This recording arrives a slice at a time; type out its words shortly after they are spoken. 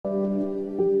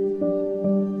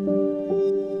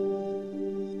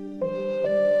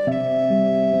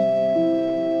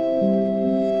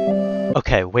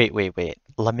Okay, wait.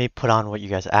 Let me put on what you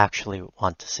guys actually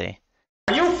want to see.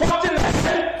 Are you fucking Wait.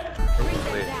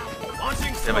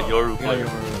 They have a Yoru player.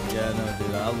 Yeah, no,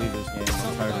 dude, I'll leave this game.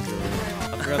 I'm tired of Yoru.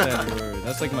 I forgot they had Yoru.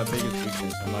 That's like my biggest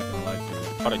weakness. I'm not gonna lie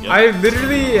to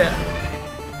you.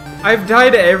 I've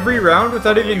died every round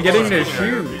without even getting to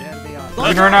shoot. He's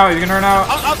gonna run out.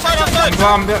 Outside!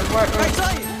 I'm dead. What?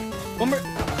 One more.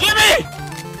 Give me!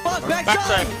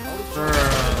 Backside!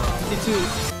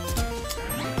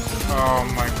 Oh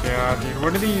my god, dude.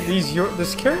 What are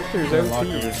this character's OP?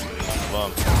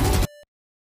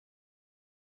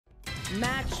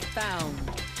 Match found.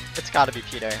 It's gotta be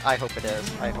Peter. I hope it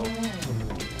is. I hope.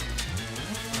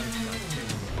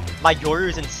 My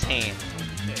Yoru's insane.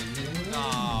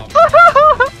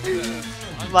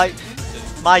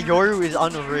 My Yoru is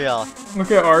unreal.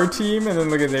 Look at our team and then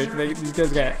look at these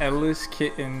guys got Ellis,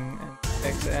 Kitten,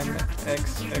 and XM,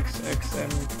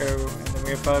 Co. And then we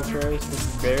have 5 tries. This is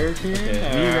Bear team. We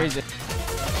raise it.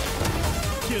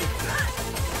 Choose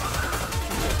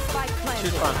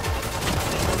fun.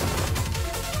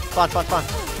 Fun.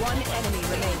 One enemy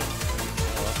remaining.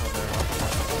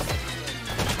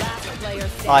 Last player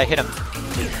standing. Oh, I hit him.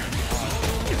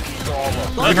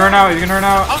 He's gonna run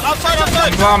out. Outside!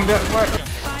 I'm dead. What?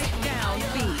 Spike down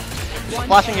B. One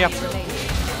Flashing you. enemy remaining.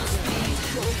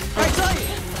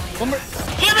 One more.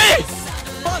 Give me!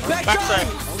 Backside!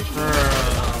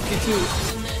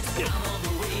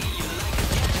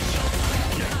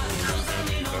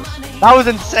 That was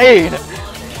insane.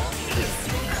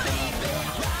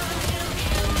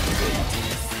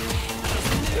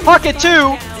 Pocket 2.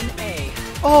 Down A.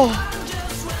 Oh.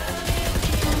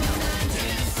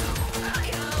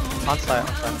 On site.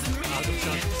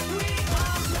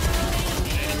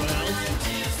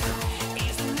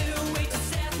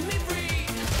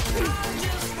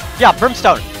 Yeah,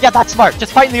 Brimstone. Yeah, that's smart.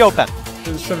 Just fight in the open.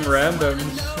 There's some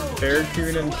randoms.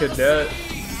 Bearcoon and Cadet.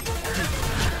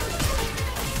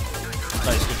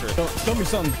 Nice, good shot. Show me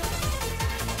something.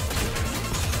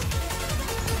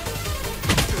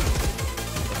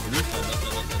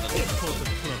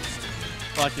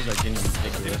 Flashes are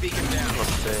genuinely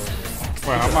ridiculous.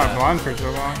 Wow, I'm not blind for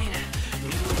so long.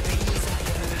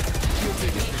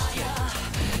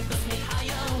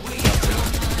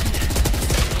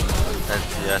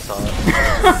 Yeah, I saw it.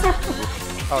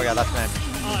 Oh yeah, that's man.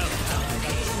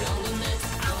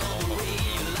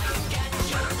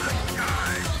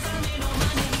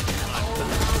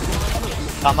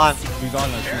 Come on. He's on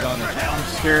us. I'm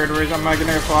scared. I'm not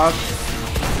getting a flash.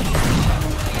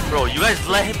 Bro, you guys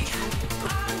let him.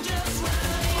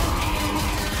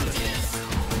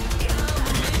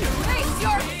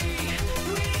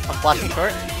 I'm flashing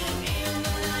short.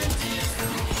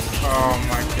 Oh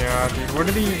my god, dude. What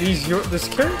are this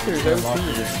character's OP?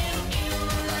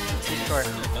 Short.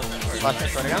 Flashing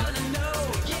short again.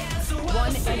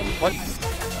 One enemy. What?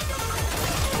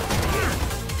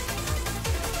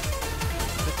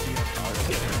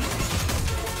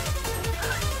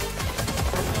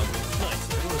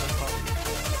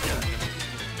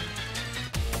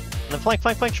 And then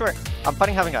flank short. I'm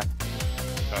fighting having guy.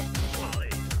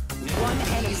 One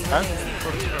enemy Huh?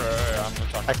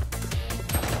 remaining.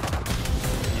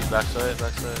 He's backside.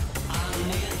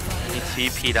 He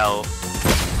TP'd out.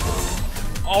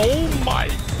 Oh my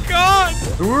god!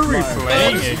 Who are we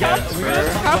playing against, bro?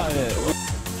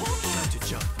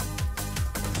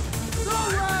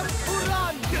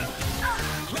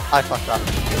 I fucked up.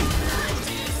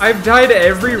 I've died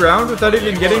every round without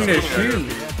even getting to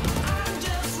shoot.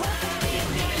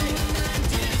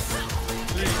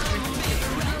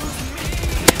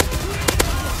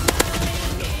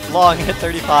 Long hit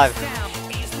 35.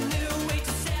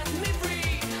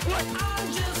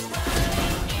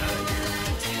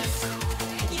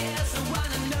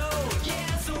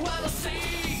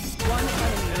 One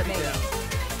enemy remaining.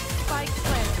 Spike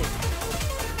planted.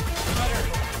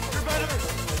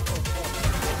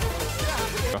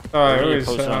 Oh, I always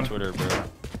post on Twitter, bro.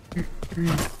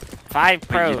 5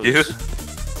 pros. You do?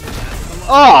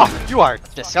 Oh, you are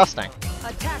disgusting.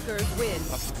 Attackers win.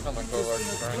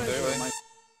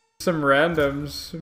 Some randoms.